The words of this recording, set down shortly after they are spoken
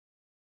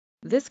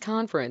This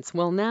conference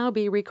will now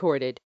be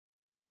recorded.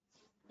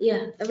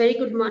 Yeah, a very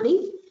good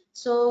morning.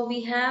 So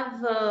we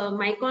have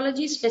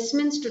mycology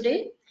specimens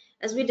today.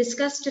 As we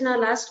discussed in our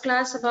last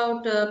class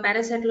about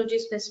parasitology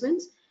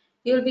specimens,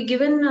 you will be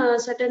given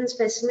certain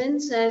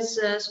specimens as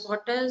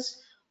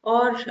spotters,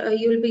 or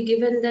you will be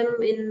given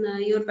them in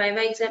your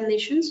viva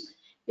examinations.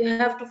 You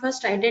have to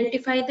first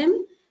identify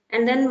them,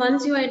 and then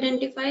once you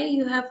identify,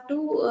 you have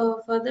to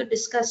further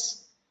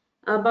discuss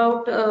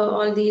about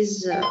all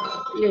these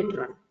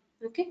later on.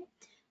 Okay.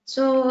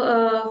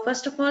 So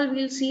first of all,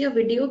 we'll see a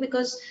video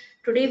because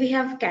today we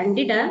have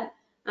Candida.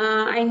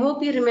 I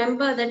hope you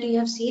remember that you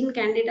have seen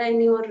Candida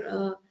in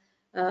your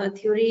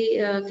theory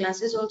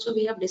classes also.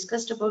 We have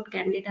discussed about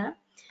Candida.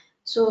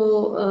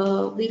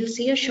 So we'll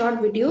see a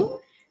short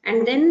video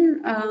and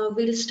then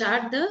we'll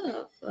start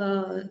the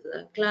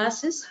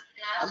classes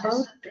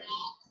about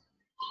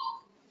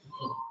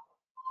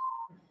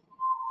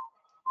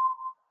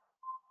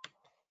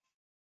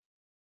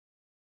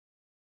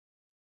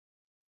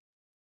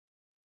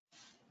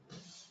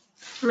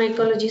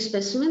mycology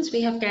specimens. We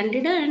have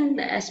Candida and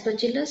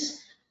Aspergillus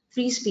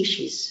free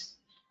species.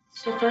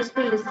 So first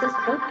we'll discuss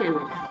about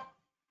Candida.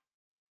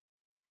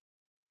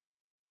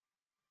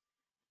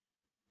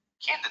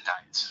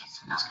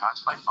 Candidiasis is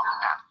caused by fungal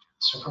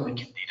pathogens from the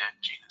Candida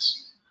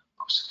genus.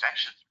 Most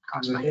infections are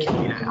caused by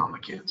Candida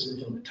albicans,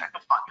 a type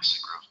of fungus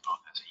that grows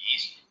both as a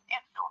yeast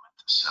and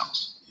filamentous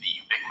cells. The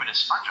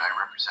ubiquitous fungi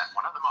represent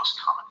one of the most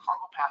common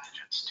fungal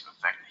pathogens to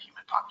affect the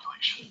human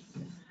population.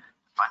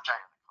 The fungi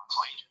are the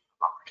causal agent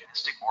of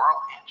opportunistic oral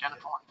and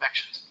genital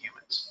infections in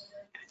humans.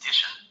 In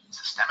addition,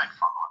 systemic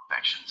fungal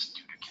infections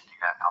due to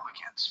Candida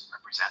albicans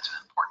represent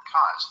an important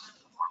cause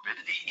of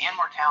morbidity and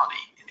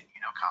mortality in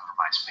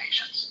immunocompromised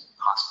patients.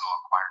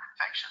 Hospital-acquired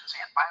infections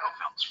and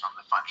biofilms from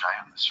the fungi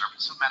on the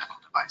surface of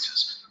medical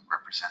devices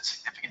represent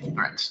significant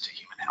threats to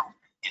human health.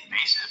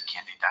 Invasive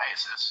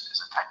candidiasis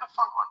is a type of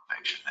fungal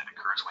infection that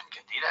occurs when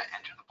Candida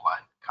enter the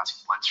blood, causing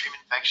bloodstream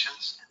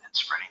infections and then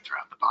spreading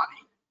throughout the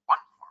body.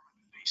 One form of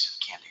invasive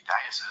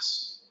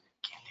candidiasis,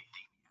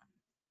 candidemia,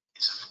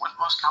 is the fourth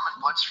most common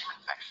bloodstream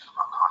infection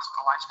among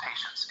hospitalized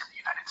patients in the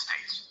United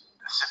States.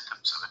 The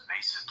symptoms of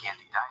invasive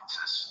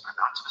candidiasis are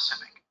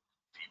nonspecific.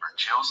 Fever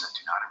and chills that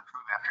do not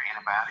improve after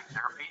antibiotic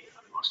therapy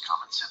are the most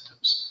common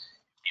symptoms.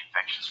 If the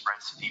infection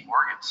spreads to deep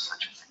organs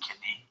such as the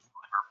kidney,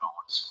 liver,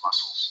 bones,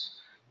 muscles,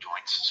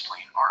 joints,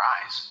 spleen, or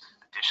eyes,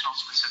 additional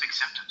specific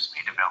symptoms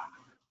may develop,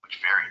 which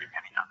vary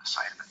depending on the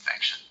site of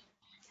infection.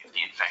 If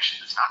the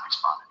infection does not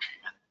respond to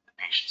treatment, the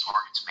patient's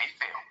organs may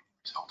fail,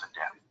 result in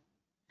death.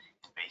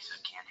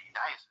 Invasive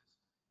candidiasis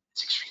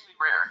is extremely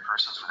rare in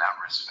persons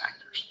without risk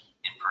factors.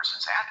 In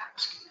persons at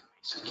risk,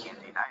 invasive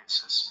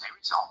candidiasis may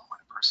result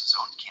when a person's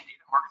own candida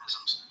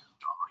organisms,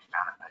 normally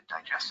found in the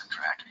digestive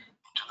tract,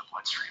 enter the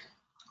bloodstream.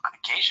 On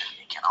occasion,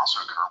 it can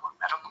also occur when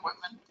medical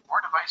equipment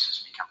or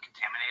devices become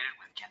contaminated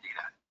with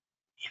candida.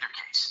 In either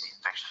case, the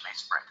infection may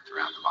spread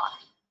throughout the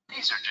body.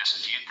 These are just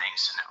a few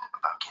things to know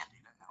about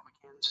Candida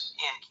albicans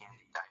and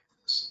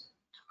candidiasis.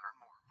 To learn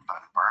more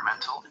about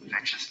environmental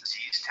infectious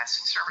disease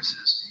testing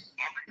services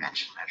and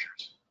prevention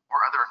measures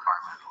or other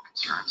environmental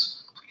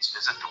concerns, please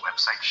visit the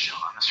website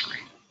shown on the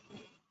screen.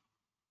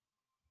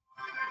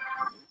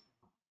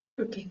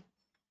 Okay.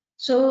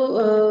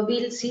 So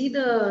we'll see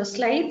the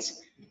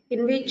slides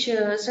in which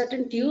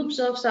certain tubes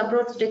of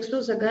subrot's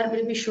dextrose agar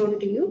will be shown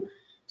to you.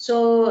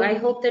 So I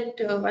hope that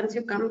once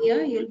you come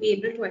here, you'll be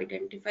able to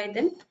identify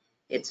them.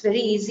 It's very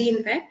easy,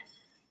 in fact.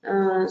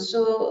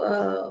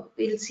 So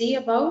we'll see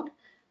about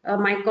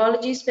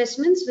mycology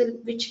specimens,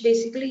 which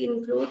basically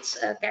includes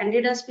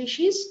Candida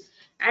species,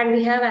 and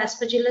we have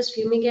Aspergillus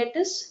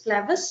fumigatus,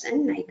 flavus,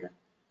 and niger.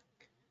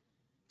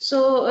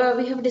 So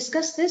we have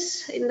discussed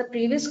this in the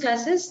previous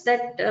classes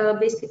that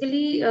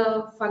basically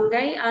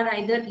fungi are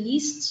either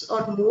yeasts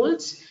or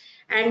molds,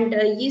 and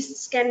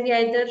yeasts can be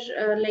either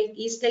like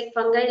yeast-like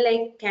fungi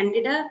like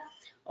Candida,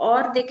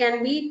 or they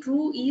can be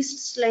true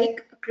yeasts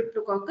like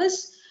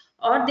Cryptococcus,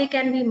 or they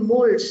can be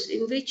molds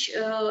in which,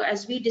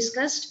 as we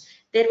discussed,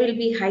 there will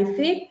be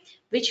hyphae,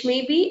 which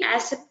may be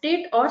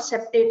aseptate or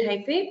septate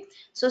hyphae.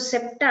 So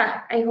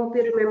septa, I hope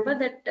you remember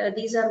that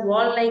these are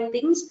wall-like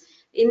things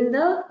in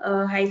the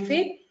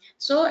hyphae.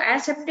 So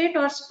aseptate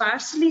or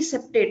sparsely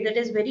septate, that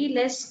is very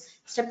less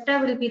septa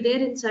will be there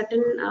in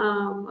certain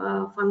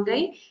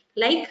fungi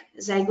like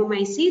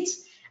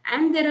zygomycetes,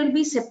 and there will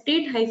be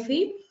septate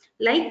hyphae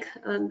like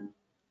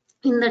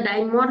in the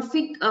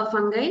dimorphic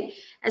fungi.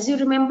 As you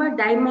remember,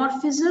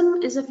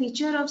 dimorphism is a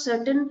feature of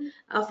certain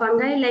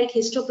fungi like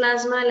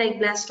histoplasma, like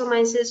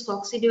blastomyces,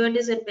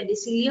 coccidioides, and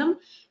penicillium.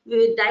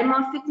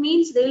 Dimorphic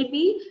means they will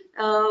be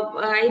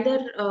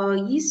either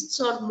yeasts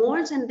or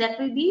molds, and that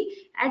will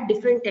be at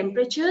different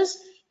temperatures.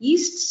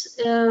 Yeasts,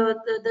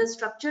 the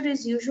structure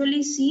is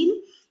usually seen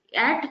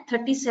at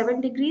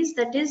 37 degrees,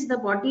 that is the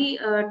body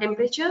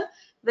temperature,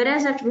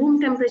 whereas at room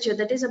temperature,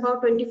 that is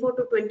about 24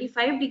 to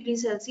 25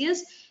 degrees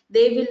Celsius,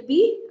 they will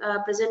be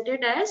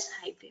presented as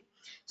hyphae.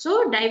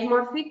 So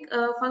dimorphic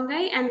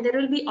fungi, and there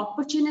will be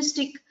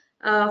opportunistic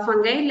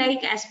fungi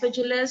like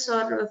Aspergillus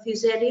or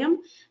Fusarium,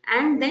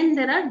 and then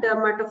there are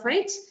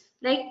dermatophytes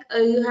like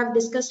you have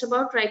discussed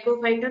about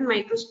Trichophyton,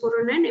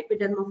 Microsporum, and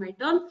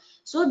Epidermophyton.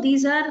 So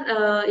these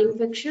are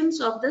infections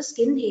of the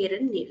skin, hair,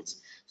 and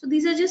nails. So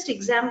these are just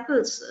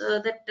examples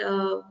that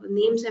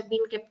names have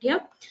been kept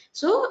here.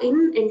 So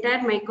in entire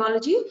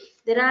mycology,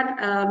 there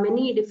are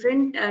many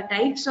different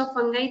types of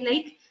fungi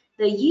like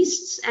the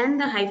yeasts and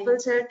the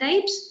hyphal cell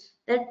types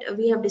that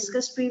we have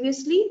discussed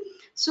previously.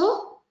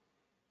 So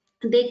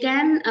they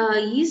can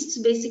yeasts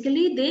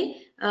basically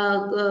they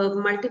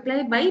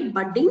multiply by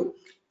budding,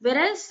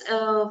 whereas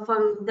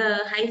from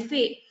the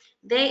hyphae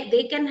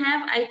they can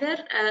have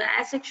either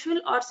asexual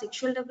or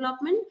sexual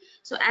development.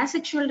 So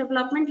asexual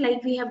development,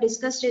 like we have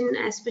discussed in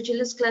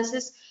Aspergillus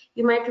classes,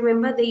 you might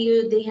remember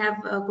they have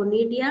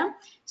conidia,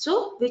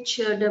 so which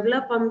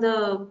develop on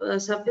the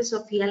surface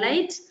of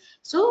hyalides,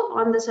 so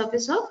on the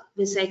surface of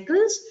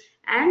vesicles,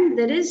 and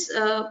there is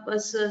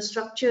a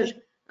structure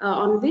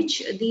on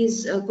which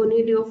these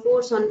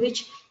conidiophores, on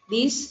which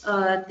these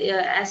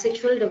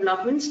asexual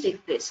developments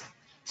take place.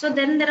 So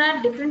then there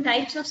are different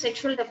types of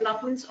sexual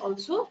developments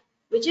also,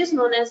 which is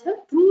known as the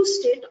true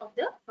state of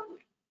the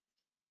fungi.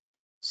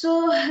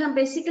 So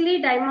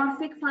basically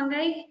dimorphic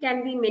fungi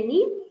can be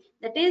many,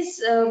 that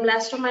is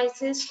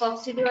blastomyces,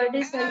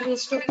 coccidioides, and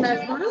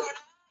histoplasma.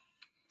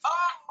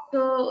 So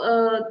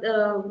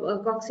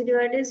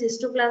coccidioides,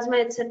 histoplasma,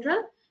 etc.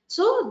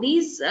 So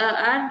these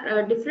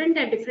are different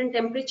at different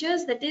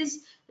temperatures, that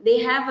is they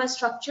have a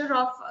structure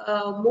of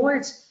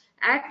molds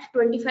at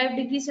 25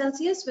 degrees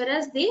Celsius,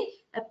 whereas they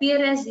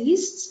appear as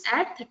yeasts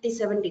at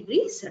 37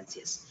 degrees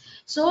Celsius.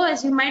 So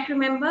as you might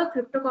remember,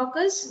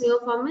 Cryptococcus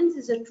neoformans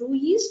is a true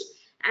yeast,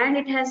 and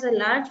it has a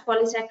large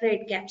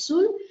polysaccharide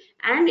capsule,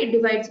 and it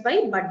divides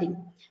by budding.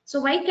 So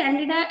why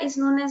Candida is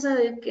known as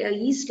a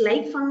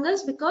yeast-like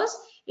fungus? Because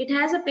it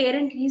has a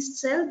parent yeast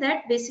cell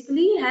that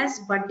basically has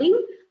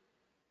budding,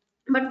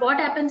 but what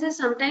happens is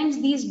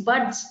sometimes these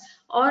buds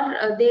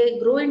or they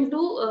grow into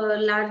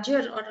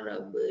larger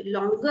or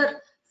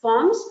longer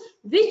forms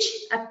which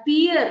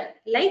appear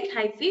like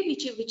hyphae,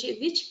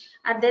 which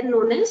are then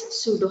known as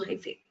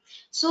pseudohyphae.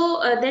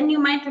 So then you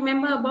might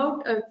remember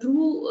about the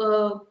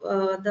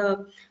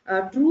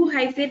true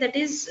hyphae, that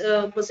is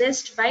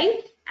possessed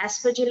by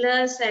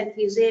Aspergillus and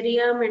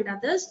Fusarium and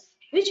others,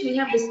 which we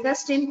have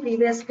discussed in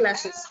previous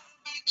classes.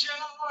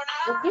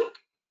 Okay.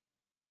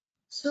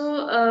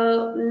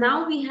 So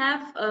now we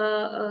have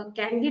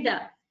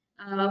Candida,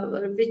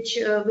 which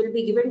will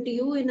be given to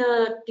you in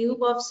a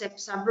tube of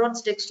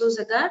Sabroth's dextrose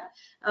agar,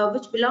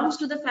 which belongs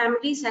to the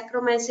family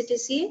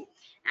Saccharomycetaceae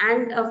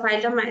and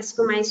phylum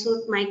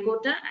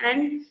Mycota,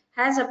 and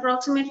has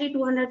approximately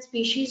 200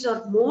 species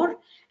or more,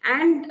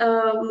 and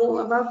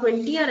about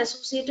 20 are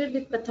associated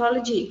with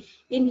pathology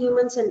in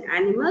humans and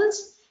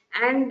animals.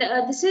 And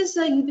this is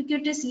a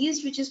ubiquitous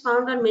yeast which is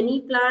found on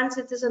many plants.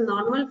 It is a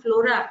normal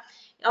flora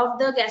of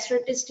the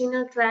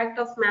gastrointestinal tract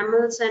of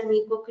mammals and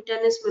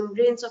mucocutaneous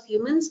membranes of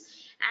humans,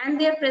 and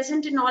they are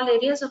present in all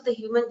areas of the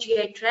human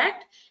GI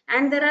tract.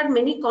 And there are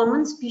many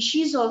common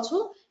species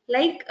also,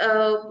 like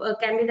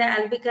Candida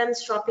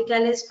albicans,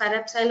 tropicalis,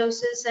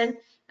 parapsilosis, and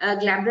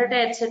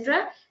glabrata,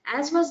 etc.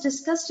 As was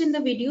discussed in the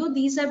video,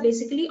 these are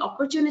basically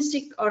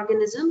opportunistic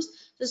organisms.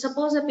 So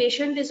suppose a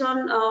patient is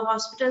on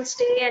hospital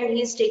stay and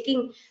he is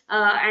taking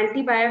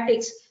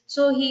antibiotics,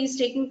 so he is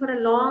taking for a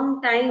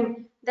long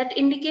time, that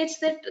indicates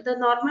that the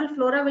normal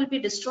flora will be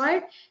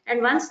destroyed,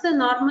 and once the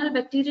normal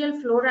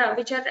bacterial flora,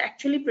 which are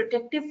actually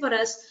protective for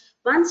us,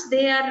 once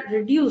they are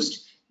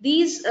reduced,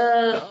 these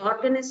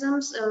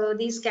organisms,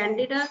 these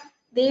Candida,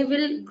 they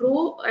will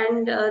grow,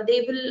 and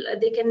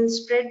they can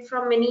spread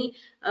from many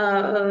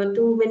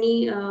to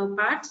many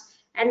parts,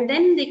 and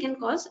then they can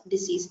cause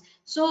disease.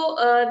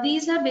 So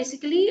these are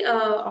basically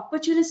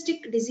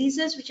opportunistic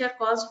diseases which are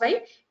caused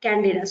by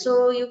Candida.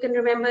 So you can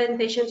remember in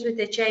patients with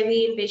HIV,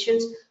 in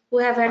patients who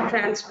have had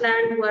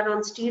transplant, who are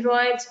on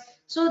steroids.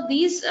 So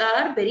these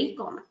are very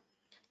common.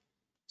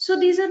 So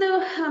these are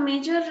the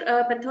major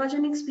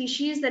pathogenic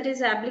species, that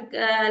is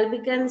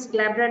albicans,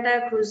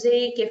 glabrata,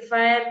 cruzi,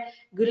 kefir,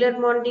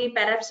 guillermondi,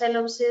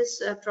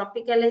 parapsilosis,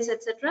 tropicalis,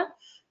 etc.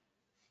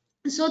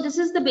 So this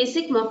is the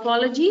basic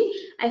morphology.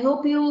 I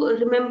hope you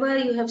remember,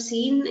 you have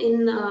seen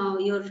in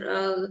your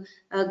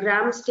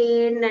gram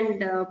stain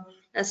and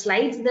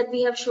slides that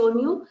we have shown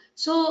you.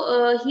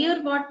 So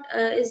here what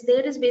is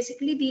there is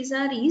basically these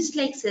are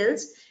yeast-like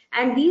cells,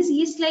 and these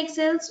yeast-like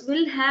cells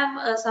will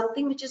have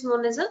something which is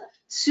known as a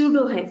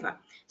pseudohypha.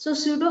 So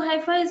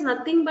pseudohypha is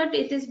nothing but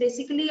it is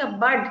basically a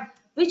bud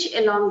which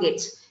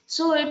elongates.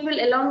 So it will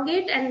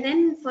elongate, and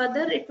then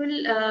further it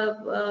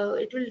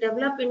will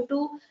develop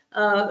into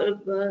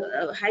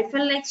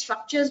hyphal-like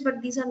structures,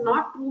 but these are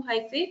not true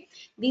hyphae,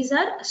 these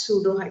are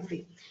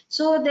pseudohyphae.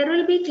 So there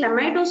will be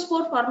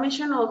chlamydospore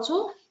formation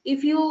also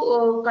if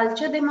you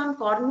culture them on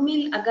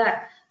cornmeal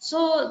agar.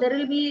 So there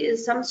will be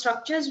some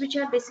structures which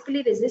are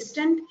basically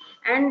resistant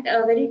and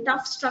very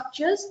tough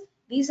structures.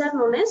 These are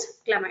known as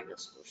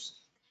chlamydospores.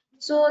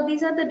 So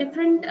these are the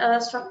different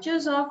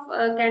structures of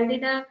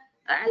Candida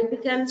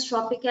albicans,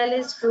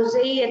 tropicalis,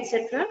 rosei,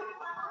 etc.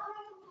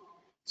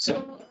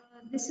 So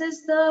this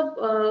is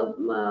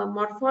the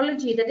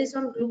morphology that is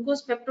on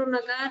glucose peptone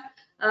agar.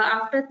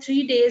 After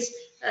 3 days,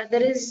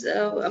 there is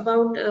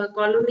about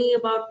colony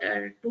about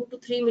 2 to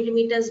 3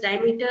 millimeters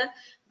diameter,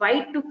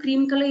 white to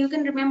cream color. You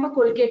can remember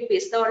Colgate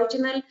paste, the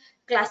original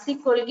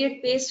classic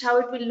Colgate paste, how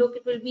it will look.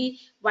 It will be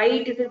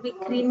white, it will be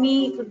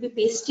creamy, it will be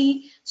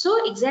pasty.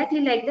 So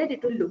exactly like that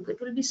it will look. It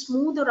will be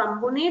smooth or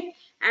ambonate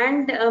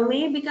and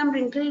may become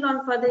wrinkled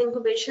on further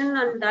incubation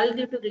and dull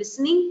due to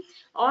glistening,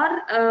 or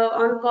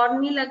on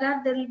cornmeal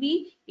agar there will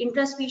be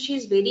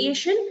interspecies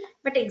variation,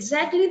 but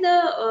exactly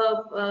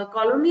the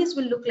colonies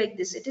will look like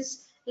this. It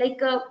is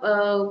like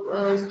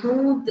a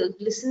smooth,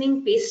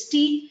 glistening,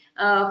 pasty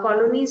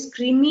colonies,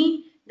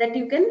 creamy, that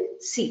you can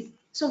see.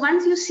 So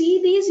once you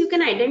see these, you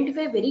can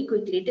identify very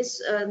quickly. It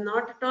is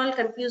not at all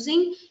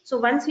confusing. So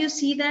once you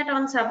see that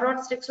on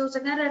subrods dextrose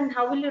agar, and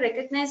how will you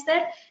recognize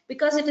that?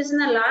 Because it is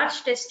in a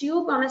large test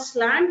tube on a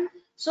slant.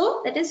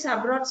 So that is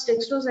subrods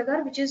dextrose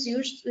agar, which is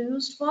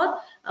used for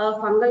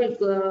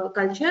fungal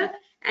culture.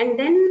 And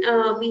then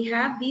we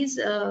have these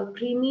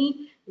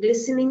creamy,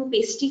 glistening,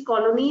 pasty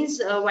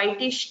colonies,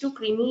 whitish to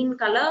creamy in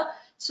color.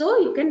 So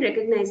you can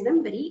recognize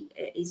them very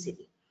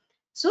easily.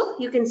 So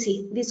you can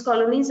see these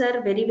colonies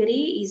are very, very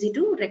easy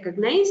to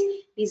recognize.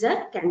 These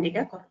are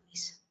Candida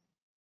colonies.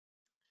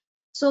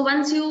 So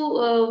once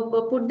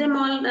you put them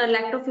on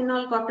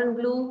lactophenol cotton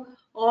blue,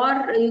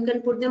 or you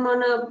can put them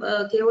on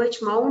a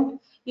KOH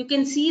mount, you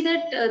can see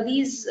that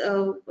these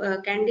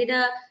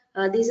Candida,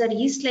 these are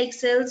yeast-like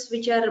cells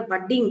which are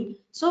budding.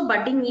 So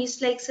budding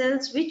yeast-like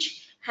cells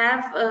which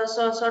have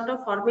sort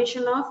of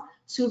formation of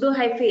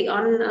pseudohyphae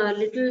on a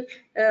little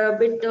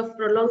bit of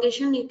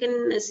prolongation. You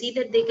can see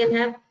that they can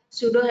have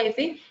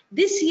pseudohyphae.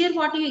 This here,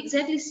 what you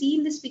exactly see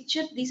in this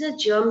picture, these are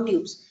germ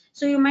tubes.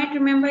 So you might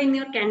remember in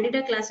your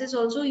Candida classes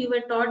also, you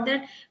were taught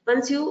that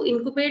once you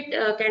incubate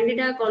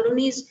Candida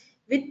colonies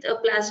with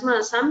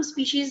plasma, some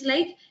species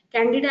like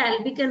Candida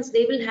albicans,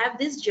 they will have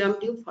this germ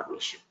tube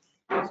formation.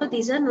 So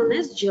these are known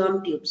as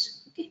germ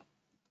tubes. Okay.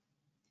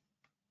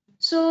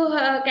 So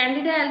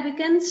Candida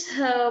albicans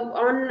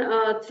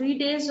on 3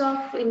 days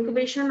of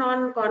incubation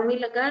on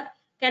cornmeal agar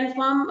can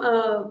form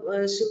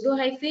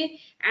pseudohyphae,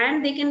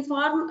 and they can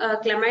form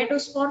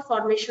chlamydospore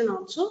formation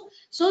also.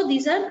 So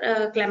these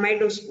are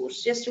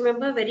chlamydospores. Just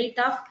remember, very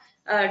tough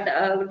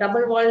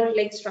double-walled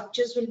like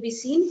structures will be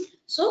seen.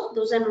 So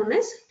those are known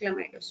as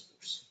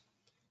chlamydospores.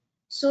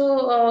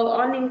 So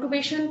on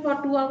incubation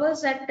for 2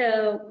 hours at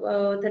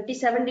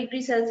 37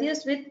 degrees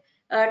Celsius with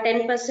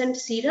 10%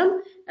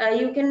 serum,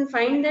 you can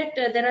find that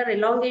there are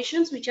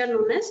elongations which are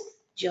known as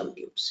germ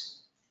tubes.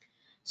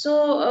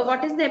 So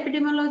what is the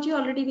epidemiology?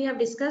 Already we have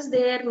discussed.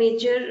 Their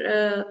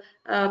major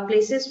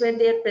places where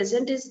they are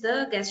present is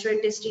the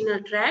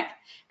gastrointestinal tract,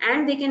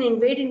 and they can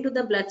invade into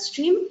the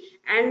bloodstream,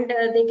 and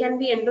they can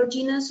be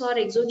endogenous or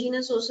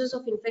exogenous sources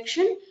of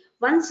infection.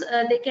 Once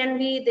they can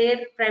be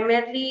there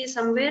primarily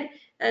somewhere,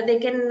 they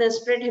can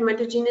spread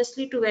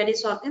hematogenously to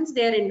various organs.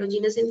 They are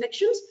endogenous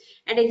infections,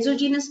 and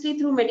exogenously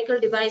through medical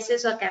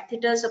devices or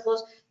catheters.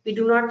 Suppose we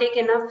do not take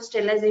enough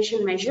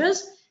sterilization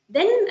measures,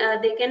 then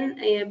they can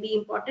be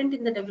important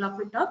in the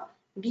development of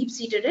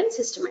deep-seated and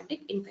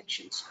systematic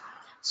infections.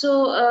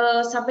 So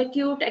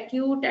subacute,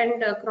 acute,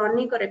 and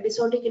chronic or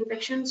episodic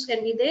infections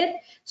can be there.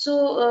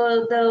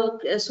 So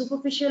the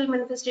superficial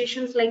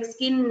manifestations like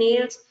skin,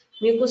 nails,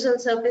 mucosal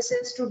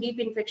surfaces to deep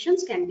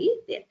infections can be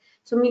there.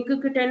 So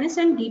mucocutaneous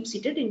and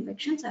deep-seated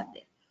infections are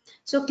there.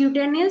 So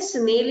cutaneous,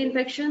 nail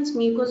infections,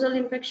 mucosal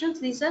infections,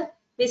 these are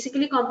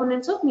basically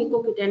components of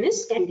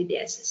mucocutaneous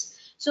candidiasis.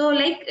 So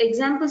like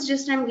examples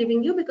just I'm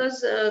giving you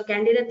because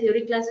Candida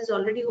theory class is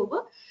already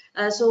over.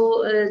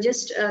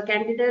 Just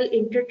Candidal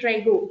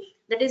intertrigo,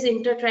 that is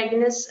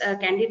intertriginous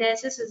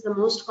candidiasis is the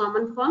most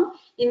common form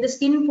in the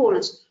skin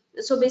folds.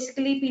 So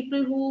basically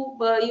people who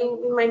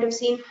you might have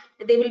seen,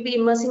 they will be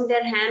immersing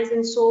their hands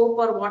in soap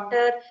or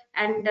water,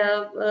 and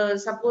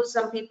suppose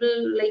some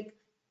people like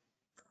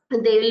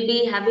they will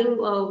be having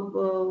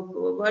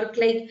work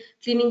like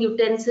cleaning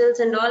utensils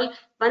and all.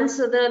 Once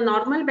the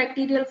normal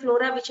bacterial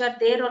flora which are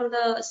there on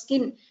the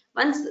skin,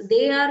 once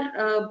they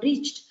are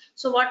breached,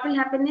 so what will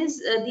happen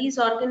is these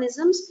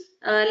organisms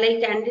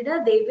like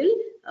Candida, they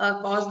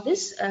will cause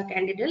this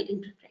Candidal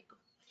intertrigo.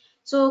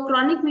 So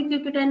chronic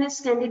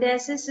mucocutaneous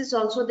candidiasis is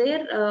also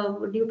there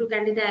due to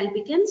Candida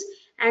albicans,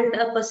 and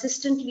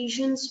persistent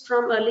lesions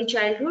from early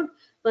childhood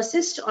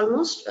persist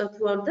almost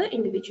throughout the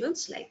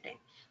individual's lifetime.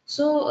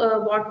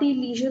 So warty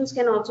lesions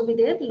can also be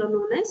there,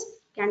 known as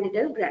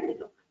Candidal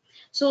granuloma.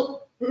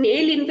 So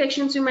nail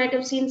infections, you might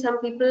have seen some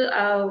people,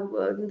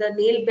 the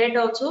nail bed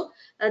also,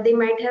 they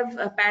might have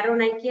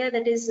paronychia,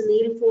 that is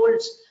nail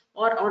folds,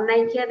 or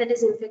onychia, that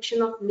is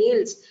infection of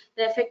nails.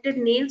 The affected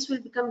nails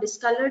will become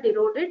discolored,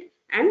 eroded,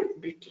 and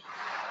brittle.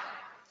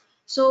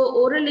 So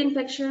oral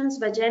infections,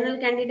 vaginal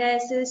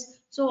candidiasis,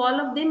 so all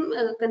of them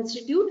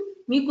constitute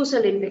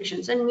mucosal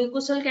infections, and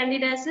mucosal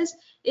candidiasis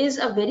is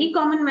a very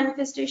common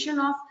manifestation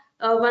of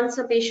once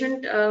a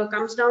patient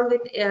comes down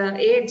with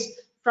AIDS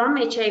from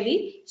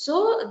HIV,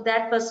 so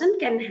that person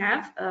can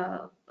have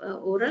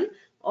oral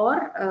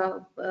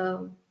or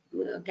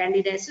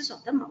candidiasis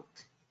of the mouth.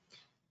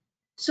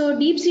 So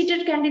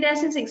deep-seated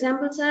candidiasis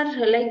examples are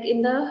like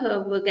in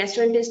the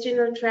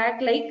gastrointestinal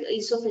tract, like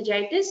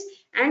esophagitis,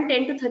 and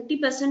 10 to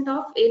 30%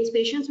 of AIDS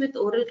patients with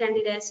oral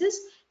candidiasis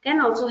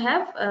can also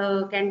have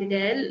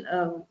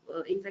candidial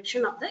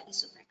infection of the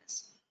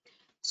esophagus.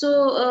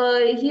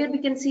 So here we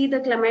can see the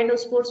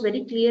chlamydospores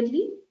very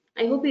clearly.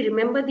 I hope you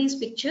remember these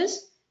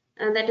pictures.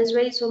 That is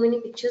why so many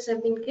pictures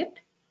have been kept.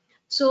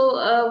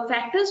 So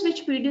factors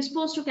which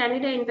predispose to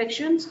candida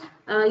infections,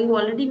 you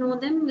already know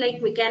them,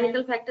 like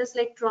mechanical factors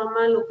like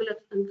trauma, local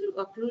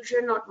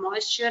occlusion or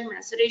moisture,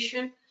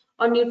 maceration,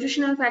 or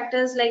nutritional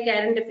factors like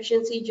iron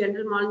deficiency,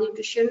 general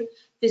malnutrition,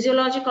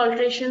 physiologic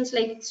alterations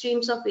like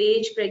extremes of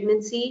age,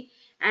 pregnancy,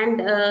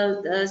 and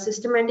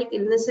systematic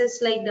illnesses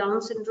like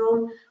Down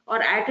syndrome, or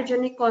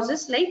iatrogenic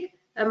causes like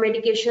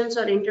medications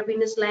or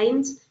intravenous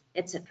lines,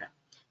 etc.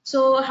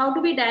 So how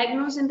do we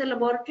diagnose in the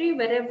laboratory?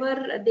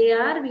 Wherever they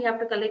are, we have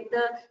to collect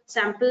the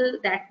sample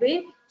that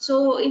way.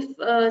 So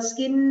if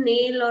skin,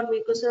 nail or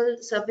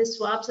mucosal surface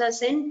swabs are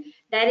sent,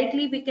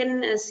 directly we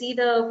can see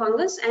the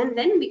fungus, and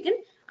then we can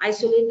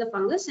isolate the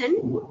fungus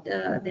and put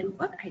them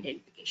for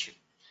identification.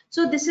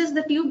 So this is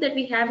the tube that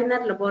we have in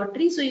our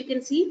laboratory. So you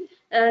can see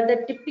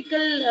the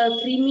typical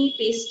creamy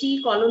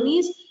pasty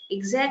colonies,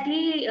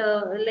 exactly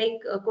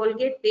like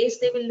Colgate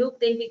paste. They will look,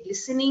 they'll be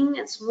glistening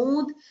and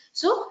smooth,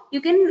 so you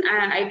can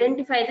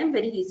identify them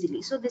very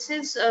easily. So this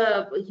is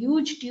a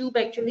huge tube.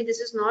 Actually, this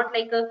is not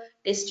like a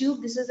test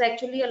tube. This is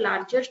actually a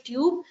larger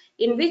tube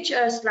in which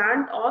a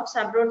slant of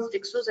Subrodes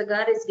dextrose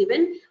agar is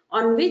given,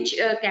 on which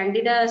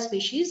Candida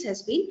species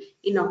has been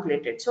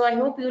inoculated. So I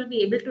hope you will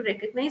be able to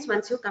recognize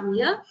once you come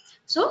here.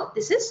 So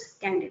this is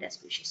Candida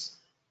species.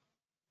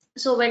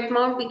 So wet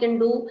mount we can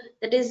do,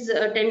 that is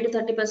 10 to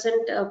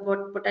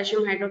 30%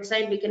 potassium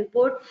hydroxide we can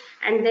put,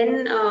 and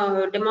then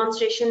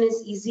demonstration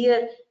is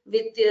easier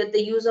with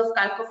the use of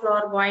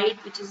calcofluor white,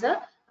 which is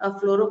a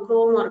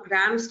fluorochrome or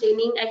gram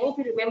staining. I hope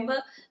you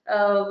remember,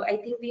 I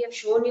think we have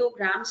shown you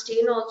gram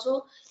stain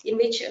also, in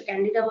which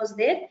Candida was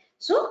there.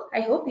 So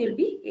I hope you'll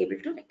be able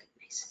to recognize.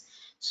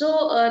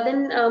 So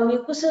then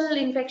mucosal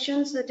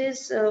infections, that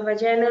is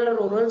vaginal or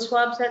oral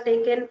swabs are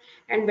taken,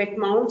 and wet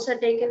mounts are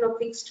taken or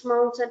fixed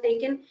mounts are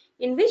taken,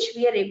 in which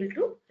we are able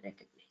to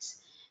recognize.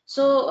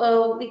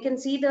 So we can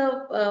see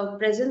the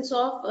presence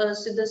of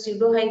the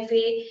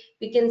pseudohyphae.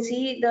 We can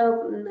see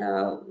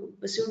the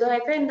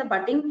pseudohyphae and the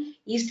budding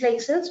yeast-like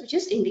cells, which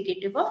is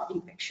indicative of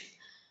infection.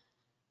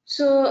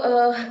 So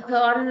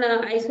on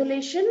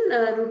isolation,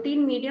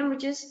 routine medium,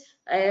 which is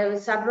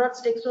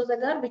Subrodes dextrose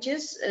agar, which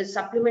is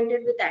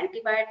supplemented with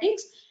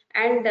antibiotics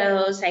and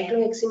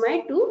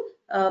cycloheximide to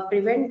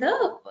prevent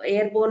the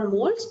airborne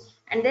molds,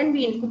 and then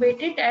we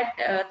incubate it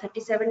at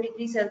 37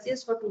 degrees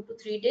Celsius for 2 to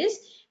 3 days,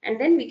 and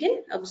then we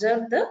can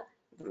observe the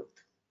growth.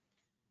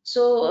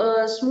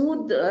 So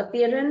smooth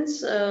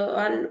appearance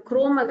on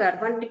chrome agar,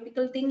 one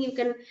typical thing you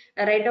can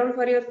write down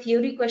for your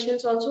theory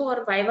questions also,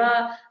 or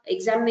viva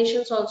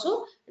examinations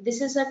also. This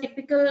is a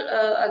typical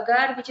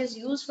agar which is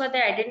used for the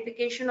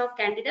identification of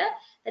Candida,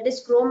 that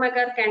is chrome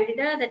agar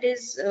Candida, that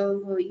is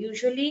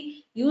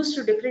usually used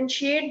to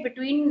differentiate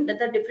between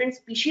the different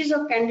species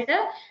of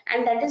Candida,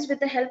 and that is with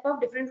the help of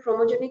different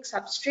chromogenic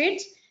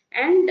substrates.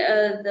 And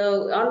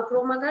on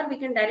chrome agar we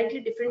can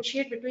directly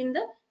differentiate between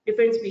the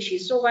different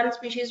species. So one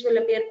species will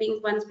appear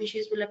pink, one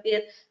species will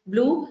appear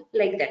blue,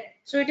 like that.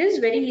 So it is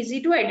very easy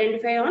to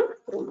identify on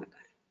chrome agar.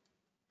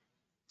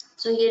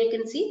 So here you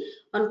can see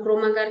on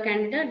chrome agar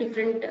Candida,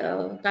 different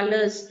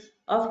colors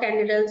of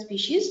Candidal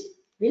species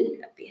will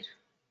appear.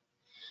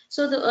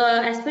 So the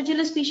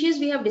Aspergillus species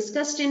we have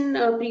discussed in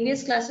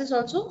previous classes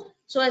also.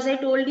 So as I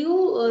told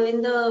you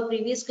in the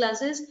previous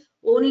classes,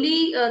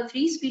 only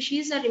 3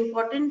 species are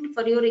important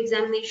for your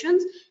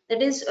examinations,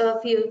 that is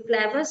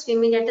Flavus,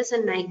 Fumigatus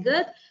and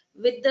Niger.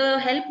 With the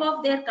help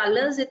of their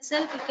colors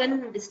itself, you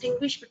can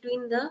distinguish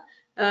between the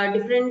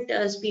different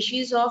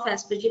species of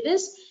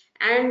Aspergillus,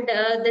 and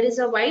there is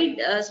a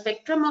wide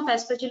spectrum of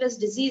Aspergillus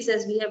disease,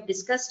 as we have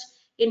discussed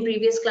in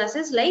previous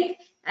classes, like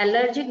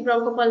allergic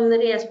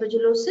bronchopulmonary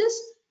aspergillosis,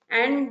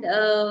 and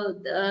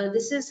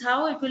this is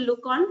how it will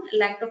look on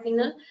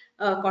lactophenol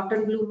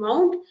cotton blue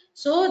mount.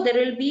 So there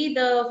will be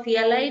the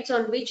phthalides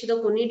on which the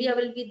conidia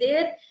will be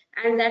there,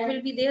 and that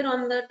will be there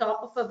on the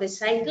top of a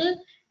vesicle,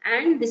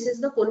 and this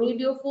is the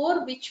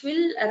conidiophore, which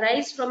will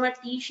arise from a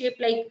T-shape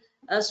like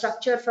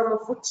structure from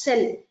a foot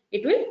cell.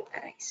 It will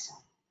arise.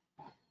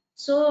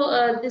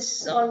 So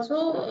this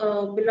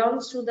also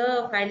belongs to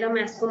the phylum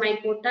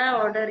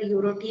Ascomycota, order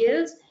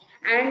Uroteales,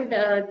 and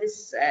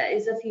this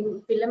is a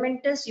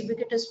filamentous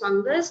ubiquitous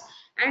fungus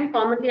and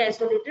commonly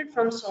isolated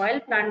from soil,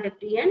 plant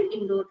debris and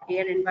indoor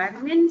air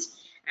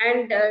environments.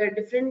 And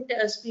different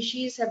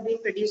species have been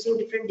producing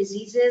different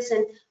diseases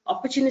and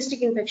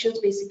opportunistic infections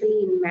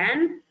basically in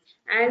man.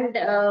 And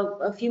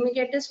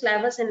Fumigatus,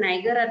 Flavus and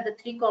Niger are the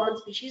 3 common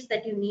species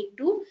that you need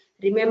to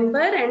remember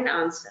and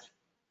answer.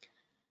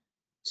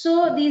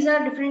 So these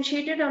are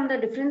differentiated on the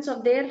difference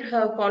of their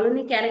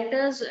colony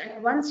characters.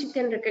 Once you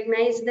can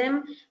recognize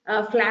them,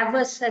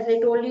 flavus, as I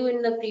told you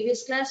in the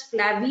previous class,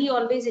 flavi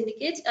always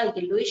indicates a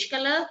yellowish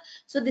color.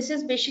 So this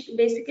is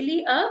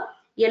basically a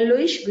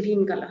yellowish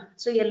green color.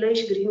 So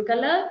yellowish green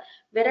color,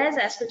 whereas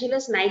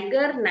Aspergillus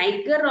niger,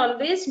 niger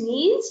always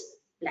means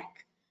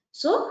black.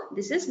 So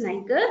this is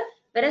niger,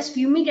 whereas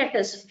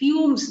fumigatus,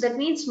 fumes, that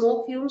means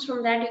smoke fumes.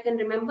 From that you can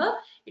remember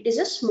it is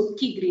a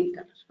smoky green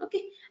color.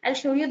 Okay. I'll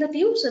show you the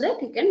few so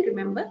that you can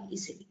remember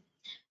easily.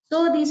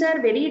 So these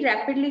are very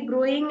rapidly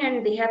growing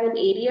and they have an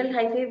aerial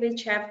hyphae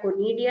which have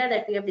conidia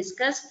that we have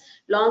discussed,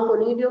 long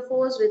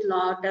conidiophores with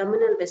long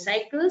terminal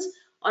vesicles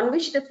on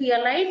which the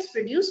phyalides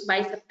produce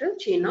biseptal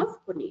chain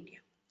of conidia.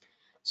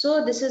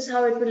 So this is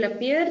how it will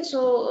appear.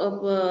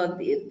 So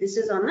this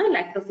is on a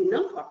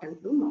lactophenol cotton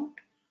blue mount.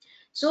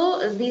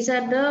 So these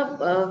are the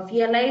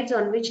phyalides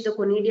on which the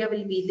conidia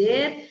will be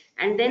there,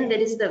 and then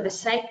there is the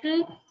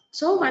vesicle.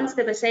 So once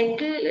the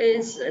vesicle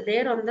is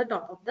there on the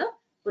top of the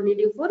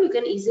conidiophore, you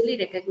can easily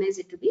recognize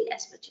it to be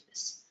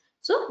Aspergillus.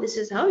 So this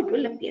is how it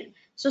will appear.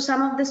 So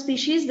some of the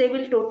species, they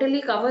will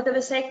totally cover the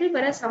vesicle,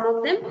 whereas some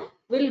of them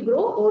will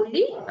grow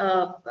only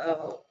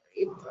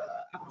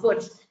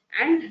upwards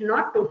and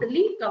not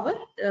totally cover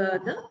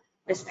the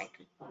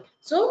vesicle.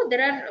 So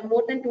there are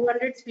more than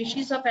 200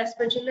 species of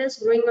Aspergillus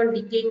growing on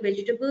decaying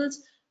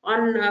vegetables,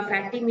 on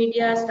fatty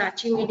media,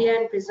 starchy media,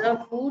 and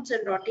preserved foods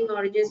and rotting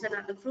oranges and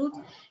other fruits.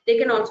 They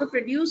can also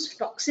produce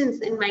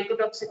toxins in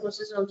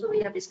mycotoxicosis. Also, we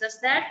have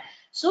discussed that.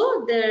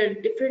 So the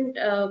different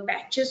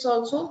patches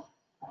also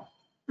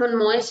on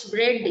moist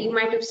bread you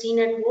might have seen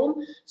at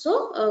home.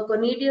 So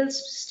conidial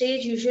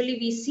stage usually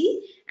we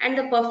see, and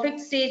the perfect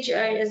stage,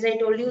 as I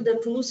told you,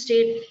 the true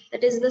state,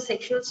 that is the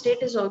sexual state,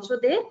 is also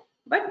there,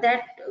 but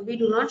that we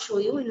do not show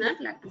you in our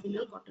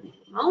lactophenol cotton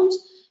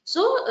mounts.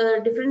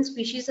 So different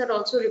species are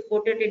also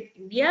reported in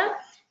India.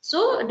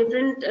 So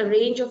different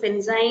range of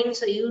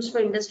enzymes are used for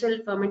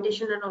industrial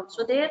fermentation are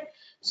also there.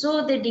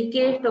 So they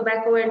decay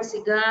tobacco and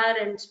cigar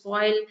and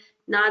spoil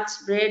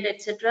nuts, bread,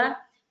 etc.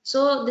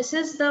 So this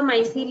is the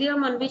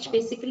mycelium on which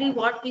basically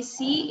what we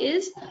see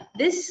is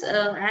this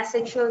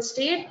asexual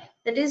state,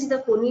 that is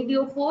the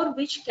conidiophore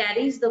which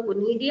carries the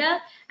conidia,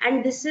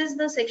 and this is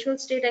the sexual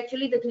state,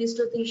 actually the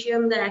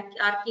Christothecium, the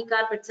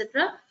archicarp,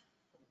 etc.,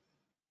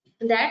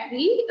 that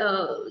we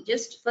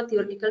just for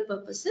theoretical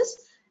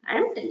purposes I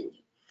am telling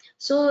you.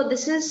 So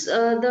this is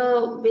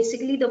the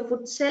basically the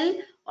foot cell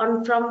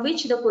on from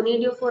which the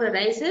conidiophore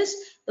arises.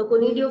 The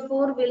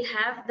conidiophore will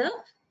have the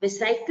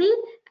vesicle,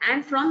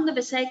 and from the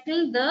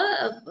vesicle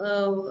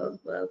the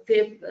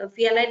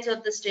phyalides or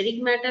the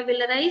sterigmata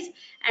will arise,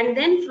 and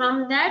then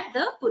from that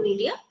the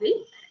conidia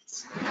will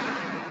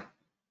arise.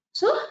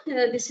 So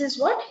this is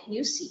what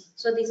you see.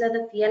 So these are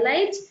the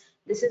phyalides,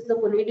 this is the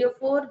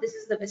conidiophore, this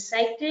is the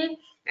vesicle,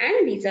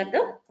 and these are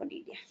the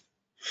conidia.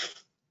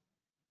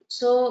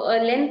 So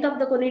length of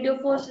the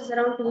conidiophores is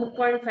around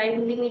 2.5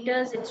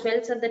 millimeters. It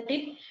swells at the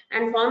tip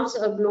and forms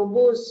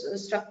globose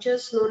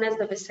structures known as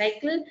the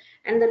vesicle.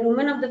 And the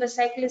lumen of the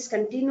vesicle is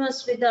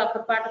continuous with the upper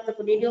part of the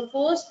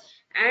conidiophores.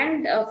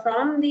 And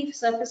from the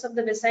surface of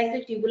the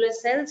vesicle, tubular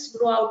cells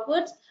grow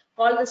outwards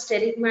called the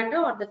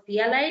sterigmata or the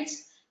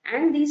phyalides.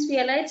 And these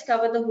phyalides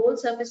cover the whole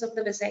surface of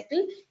the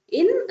vesicle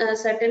in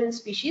certain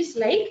species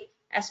like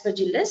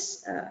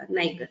Aspergillus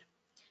niger.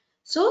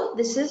 So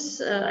this is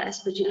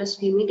Aspergillus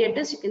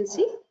fumigatus, you can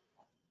see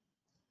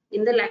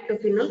in the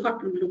lactophenol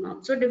cotton blue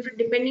mount. So different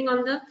depending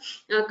on the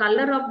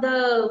color of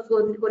the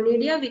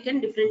conidia, we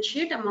can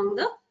differentiate among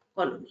the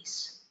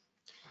colonies.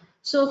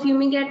 So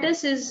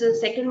fumigatus is the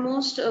second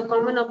most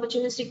common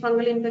opportunistic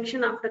fungal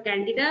infection after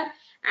Candida,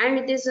 and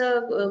it is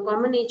a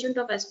common agent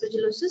of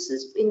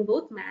aspergillosis in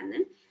both man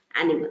and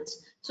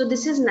animals. So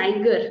this is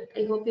niger.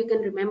 I hope you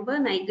can remember.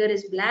 Niger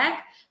is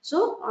black.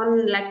 So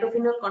on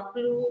lactophenol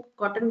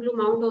cotton blue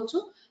mount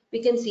also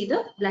we can see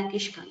the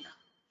blackish color.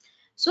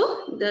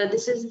 So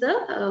this is the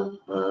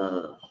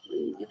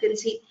you can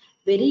see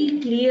very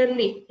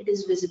clearly it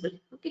is visible.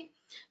 Okay.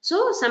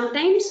 So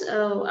sometimes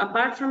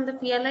apart from the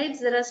phyalides,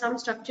 there are some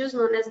structures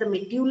known as the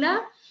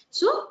medulla.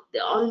 So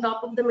on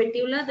top of the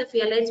medulla, the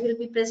phyalides will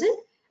be present,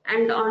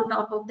 and on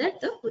top of that,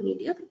 the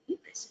conidia will be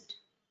present.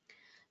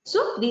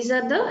 So these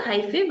are the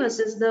hyphae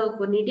versus the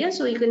conidia.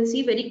 So you can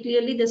see very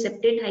clearly the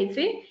septate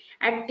hyphae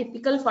at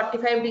typical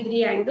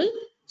 45-degree angle.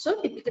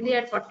 So typically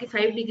at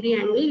 45-degree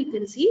angle, you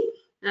can see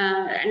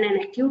and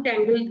an acute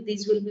angle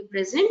these will be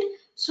present.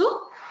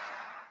 So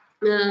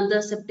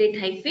the septate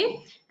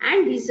hyphae,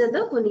 and these are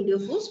the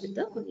conidiophores with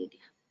the conidia.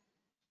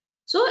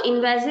 So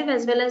invasive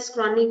as well as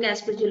chronic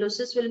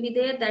aspergillosis will be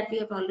there, that we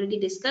have already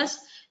discussed.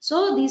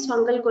 So these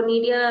fungal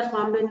conidia are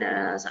formed in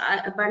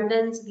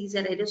abundance. These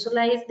are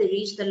aerosolized, they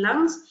reach the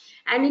lungs,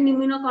 and in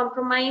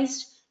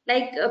immunocompromised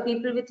like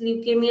people with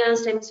leukemia,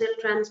 stem cell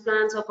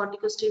transplants or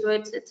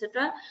corticosteroids,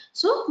 etc.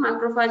 So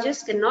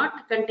macrophages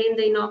cannot contain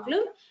the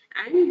inoculum,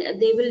 and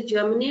they will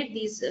germinate,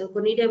 these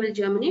conidia will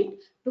germinate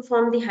to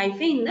form the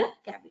hyphae in the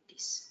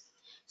cavities.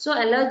 So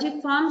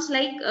allergic forms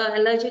like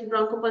allergic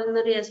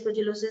bronchopulmonary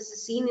aspergillosis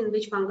is seen, in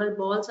which fungal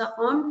balls are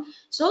formed.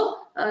 So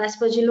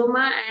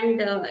aspergilloma and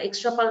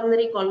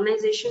extrapulmonary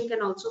colonization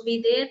can also be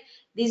there.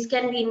 These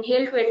can be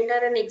inhaled to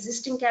enter an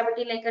existing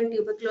cavity like a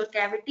tubercular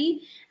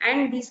cavity,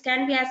 and these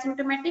can be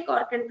asymptomatic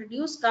or can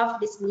produce cough,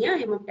 dyspnea,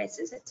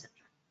 hemoptysis, etc.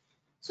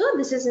 So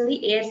this is in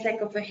the air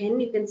sac of a hen.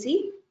 You can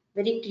see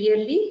very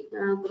clearly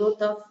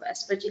growth of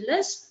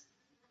aspergillus.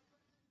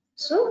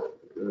 So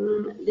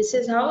this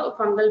is how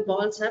fungal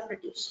balls are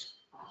produced.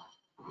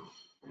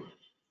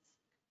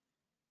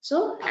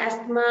 So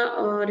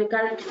asthma,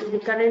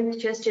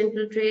 recurrent chest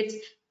infiltrates,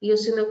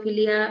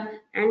 eosinophilia,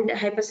 and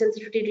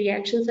hypersensitivity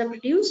reactions are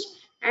produced,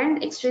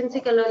 and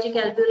extrinsic allergic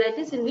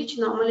alveolitis, in which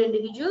normal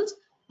individuals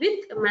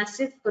with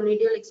massive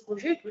conidial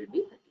exposure it will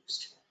be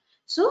produced.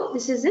 So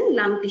this is in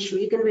lung tissue.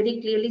 You can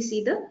very clearly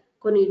see the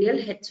conidial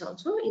heads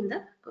also in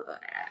the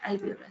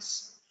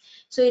alveolus.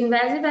 So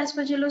invasive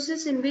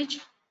aspergillosis, in which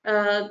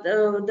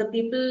the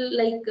people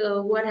like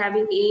who are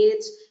having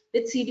AIDS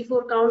with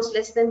CD4 counts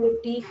less than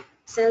 50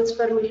 cells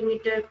per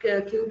millimeter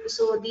cube.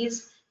 So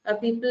these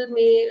people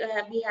may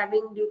be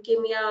having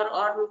leukemia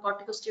or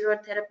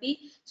corticosteroid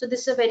therapy. So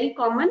this is a very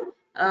common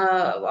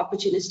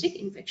opportunistic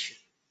infection.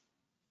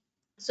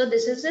 So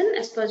this is an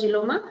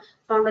aspergilloma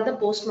found at the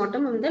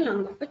postmortem in the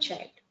lung of a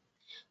child.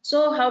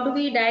 So how do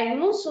we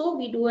diagnose? So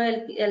we do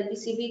a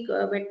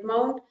LPCB wet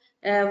mount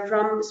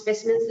from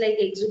specimens like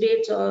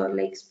exudates or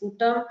like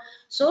sputum.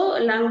 So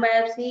lung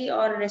biopsy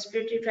or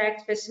respiratory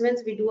tract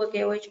specimens, we do a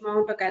KOH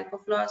mount, a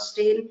calcofluor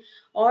stain,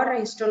 or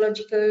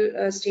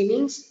histological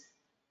stainings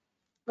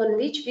on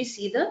which we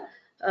see the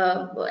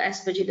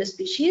aspergillus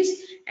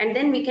species, and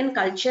then we can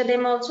culture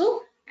them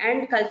also.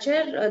 And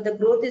culture, the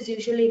growth is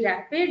usually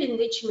rapid, in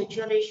which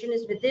maturation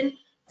is within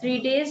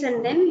 3 days,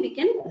 and then we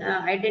can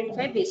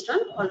identify based on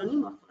colony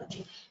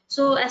morphology.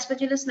 So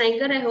aspergillus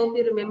niger, I hope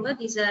you remember,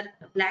 these are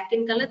black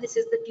in color. This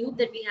is the tube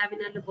that we have in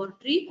our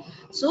laboratory.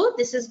 So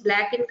this is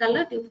black in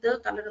color due to the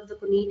color of the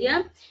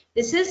conidia.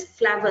 This is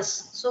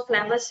flavus. So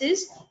flavus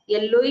is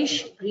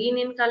yellowish green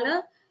in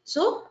color.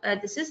 So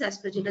this is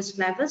aspergillus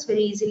flavus,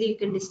 very easily you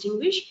can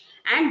distinguish,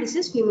 and this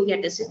is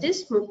fumigatus. It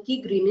is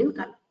smoky green in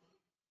color.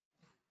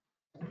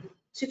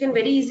 So you can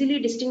very easily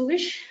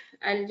distinguish.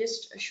 I'll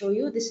just show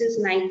you. This is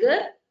niger.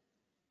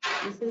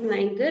 This is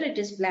niger. It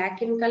is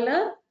black in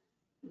color.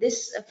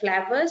 This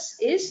flavus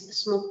is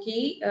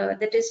smoky.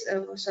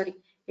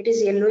 It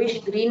is yellowish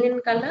green in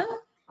color,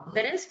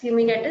 whereas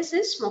fumigatus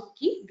is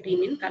smoky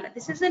green in color.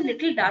 This is a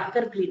little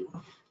darker green,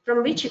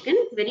 from which you can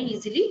very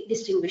easily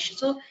distinguish.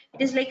 So it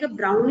is like a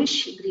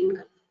brownish green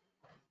color.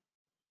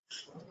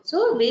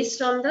 So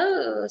based on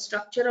the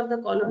structure of the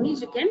colonies,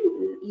 you can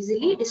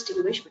easily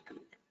distinguish between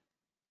them.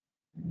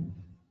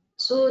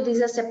 So these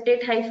are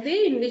septate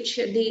hyphae, in which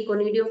the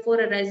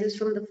conidiophore arises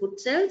from the foot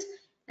cells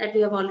that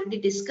we have already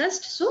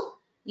discussed. So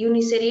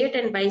uniseriate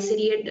and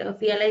biseriate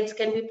phyalides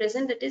can be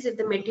present. That is, if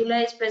the medulla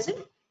is present,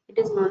 it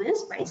is known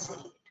as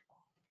biseriate.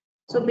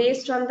 So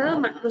based on the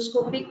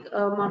macroscopic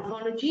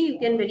morphology, you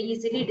can very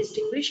easily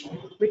distinguish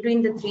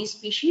between the three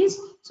species.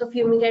 So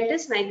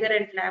fumigatus, niger,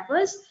 and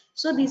flavus.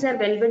 So these are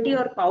velvety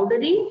or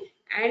powdery,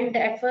 and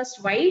at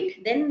first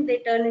white, then they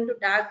turn into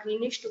dark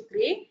greenish to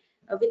gray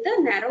with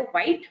a narrow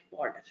white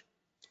border.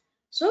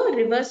 So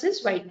reverse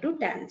is white to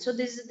tan. So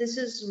this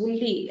is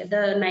woolly.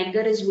 The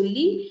niger is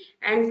woolly,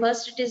 and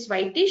first it is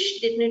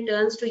whitish, then it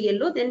turns to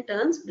yellow, then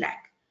turns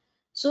black.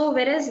 So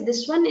whereas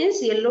this one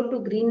is yellow to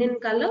green in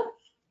color,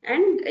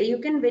 and you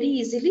can very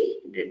easily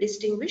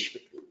distinguish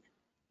between them.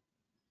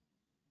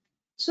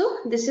 So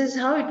this is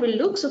how it will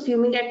look. So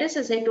fumigatus,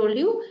 as I told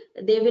you,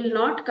 they will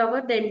not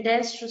cover the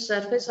entire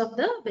surface of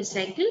the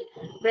vesicle,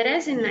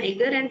 whereas in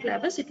niger and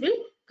flavus it will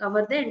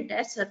cover the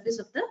entire surface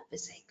of the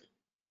vesicle.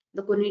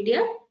 The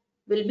conidia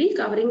will be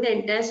covering the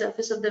entire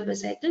surface of the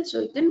vesicle, so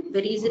you can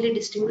very easily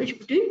distinguish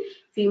between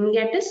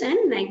fumigatus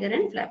and niger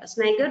and flavus.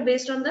 Niger,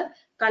 based on the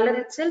color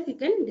itself, you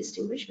can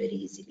distinguish very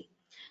easily.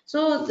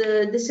 So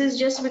this is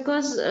just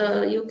because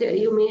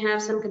you may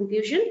have some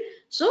confusion.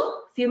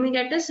 So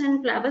fumigatus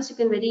and flavus you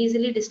can very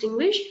easily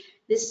distinguish.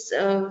 This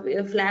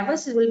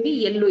flavus will be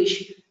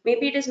yellowish.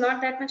 Maybe it is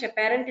not that much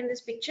apparent in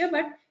this picture,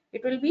 but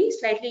it will be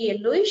slightly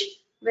yellowish,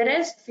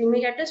 whereas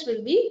fumigatus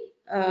will be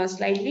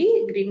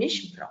slightly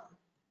greenish brown.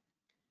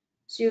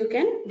 So you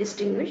can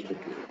distinguish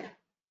between them.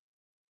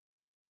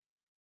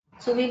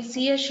 So we'll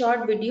see a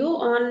short video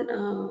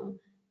on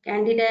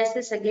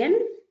candidiasis again.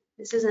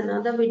 This is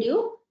another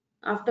video,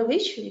 after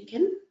which we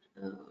can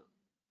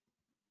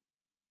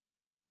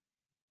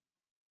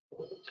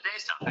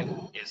Today's topic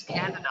is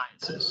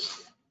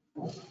candidiasis.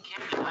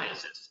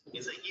 Candidiasis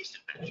is a yeast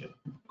infection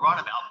brought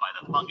about by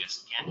the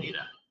fungus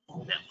Candida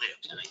that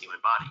lives in a human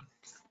body.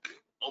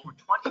 Over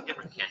 20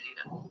 different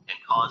Candida can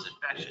cause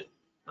infection,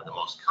 but the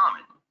most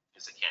common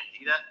is the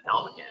Candida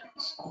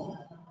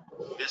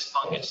albicans. This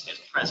fungus is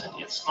present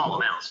in small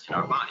amounts in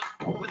our body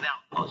without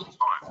causing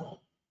harm.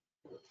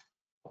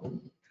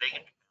 They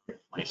can be found in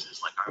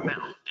places like our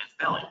mouth and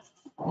belly,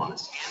 on the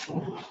skin,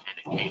 and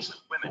in case of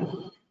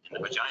women, in the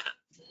vagina.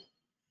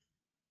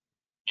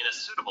 In a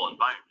suitable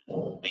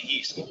environment, the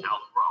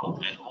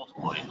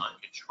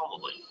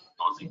rapidly,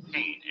 causing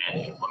pain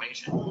and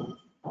inflammation.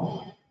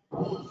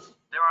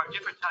 There are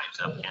different types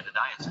of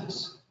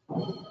candidiasis.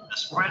 The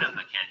spread of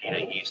the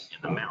candida yeast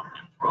in the mouth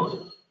and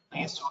throat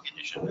leads to a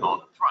condition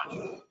called thrush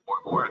or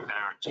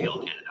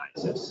oropharyngeal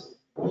candidiasis.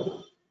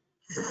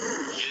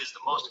 It is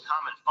the most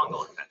common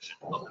fungal infection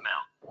of the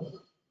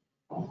mouth.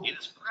 It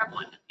is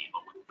prevalent in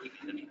people with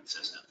weakened immune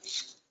system.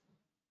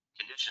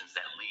 Conditions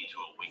that lead to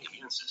a weak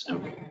immune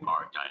system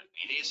are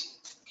diabetes,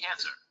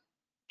 cancer,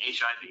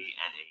 HIV,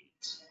 and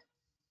AIDS.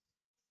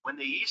 When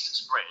the yeast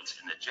spreads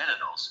in the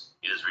genitals,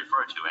 it is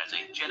referred to as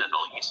a genital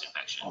yeast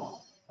infection.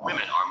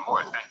 Women are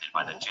more affected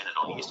by the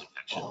genital yeast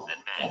infection than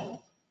men.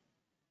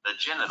 The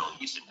genital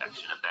yeast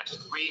infection affects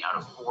 3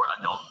 out of 4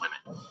 adult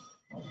women.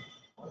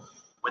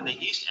 When the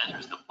yeast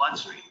enters the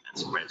bloodstream and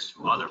spreads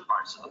to other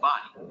parts of the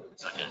body,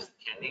 such as the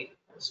kidney,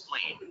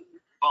 spleen,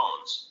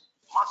 bones,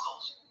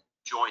 muscles,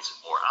 joints,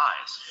 or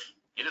eyes,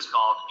 it is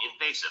called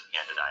invasive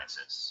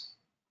candidiasis.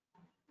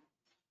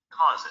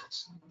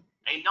 Causes.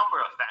 A number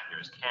of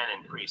factors can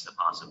increase the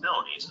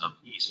possibilities of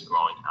yeast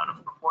growing out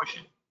of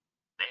proportion.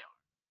 They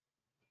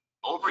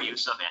are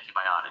overuse of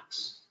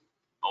antibiotics,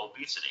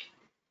 obesity,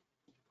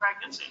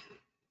 pregnancy,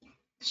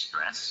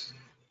 stress,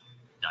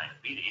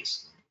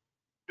 diabetes,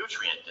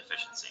 nutrient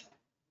deficiency,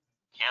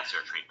 cancer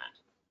treatment,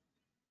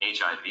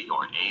 HIV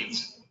or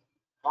AIDS,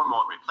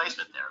 hormone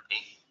replacement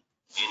therapy,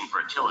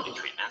 infertility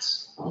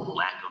treatments,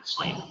 lack of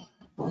sleep.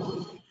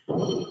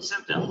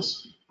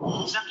 Symptoms.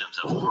 Symptoms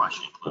of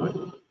thrush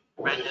include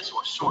redness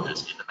or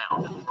soreness in the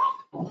mouth and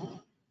throat,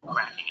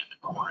 cracking at the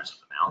corners of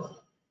the mouth,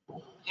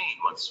 pain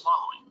when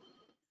swallowing,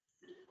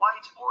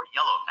 white or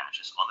yellow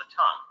patches on the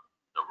tongue,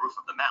 the roof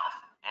of the mouth,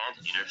 and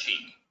inner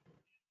cheek.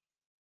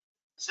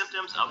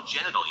 Symptoms of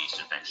genital yeast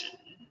infection: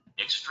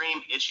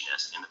 extreme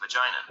itchiness in the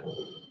vagina,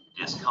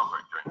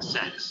 discomfort during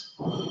sex,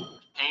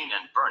 pain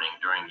and burning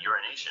during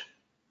urination,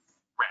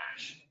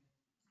 rash,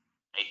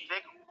 a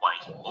thick,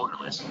 white,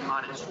 odorless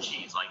cottage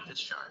cheese-like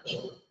discharge.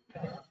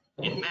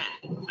 In men,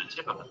 the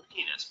tip of the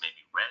penis may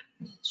be red,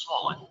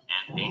 swollen,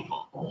 and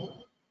painful.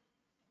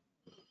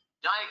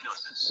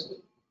 Diagnosis.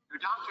 Your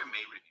doctor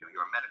may review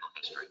your medical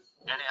history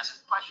and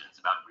ask questions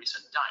about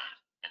recent diet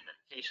and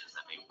medications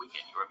that may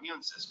weaken your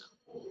immune system.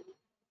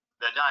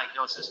 The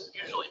diagnosis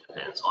usually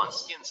depends on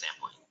skin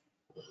sampling.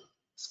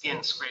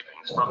 Skin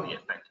scrapings from the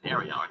affected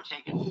area are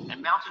taken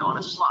and mounted on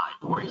a slide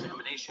for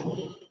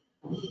examination.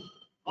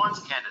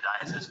 Once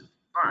candidiasis is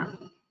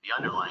confirmed, the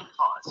underlying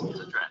cause is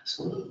addressed.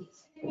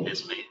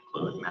 This may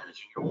include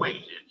managing your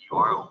weight if you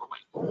are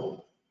overweight,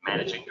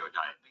 managing your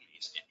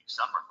diabetes if you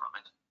suffer from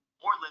it,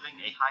 or living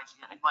a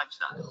hygienic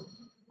lifestyle.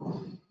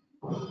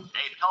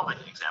 A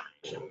pelvic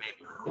examination may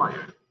be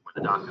required, where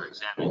the doctor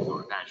examines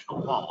your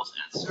vaginal walls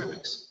and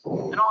cervix,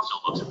 and also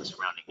looks at the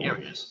surrounding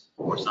areas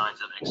for signs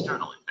of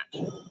external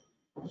infection.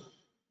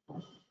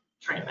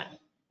 Treatment.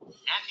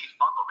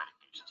 Antifungal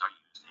medications are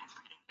used in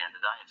treating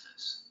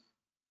candidiasis.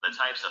 The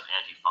types of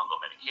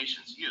antifungal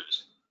medications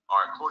used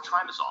are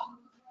clotrimazole,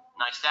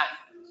 nystatin,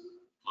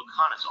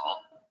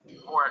 fluconazole,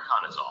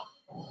 voriconazole.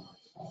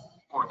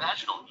 For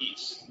vaginal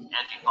yeast,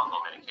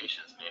 antifungal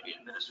medications may be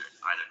administered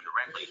either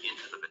directly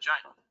into the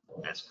vagina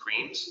as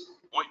creams,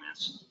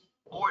 ointments,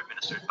 or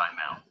administered by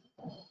mouth.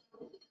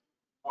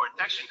 For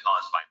infection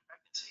caused by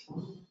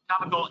pregnancy,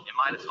 topical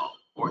imidazole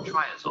or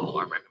triazole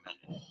are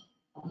recommended.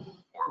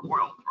 For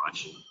oral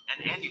thrush,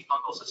 an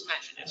antifungal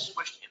suspension is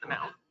swished in the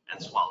mouth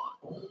and swallowed.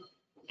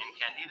 In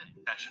candida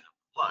infection of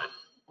the blood,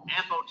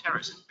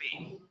 amphotericin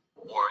B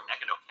or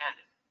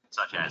echinocandin,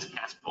 such as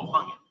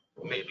caspofungin,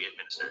 may be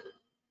administered.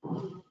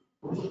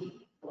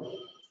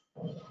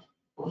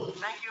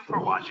 Thank you for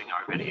watching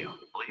our video.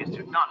 Please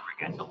do not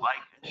forget to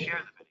like and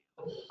share the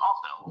video.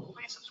 Also,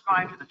 please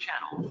subscribe to the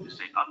channel to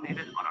stay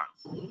updated on our...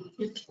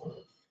 Okay.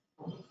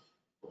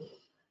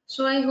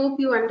 So I hope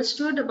you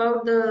understood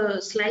about the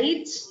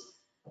slides.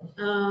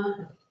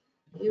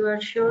 You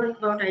are sure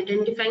about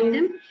identifying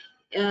them.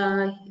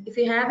 If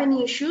you have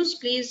any issues,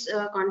 please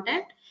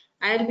contact.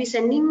 I'll be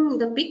sending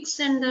the pics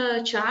and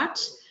the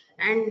charts,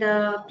 and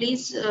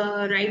please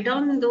write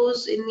down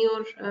those in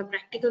your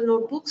practical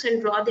notebooks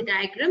and draw the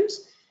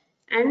diagrams.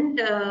 And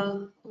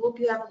hope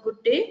you have a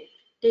good day.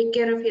 Take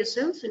care of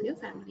yourselves and your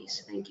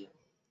families. Thank you.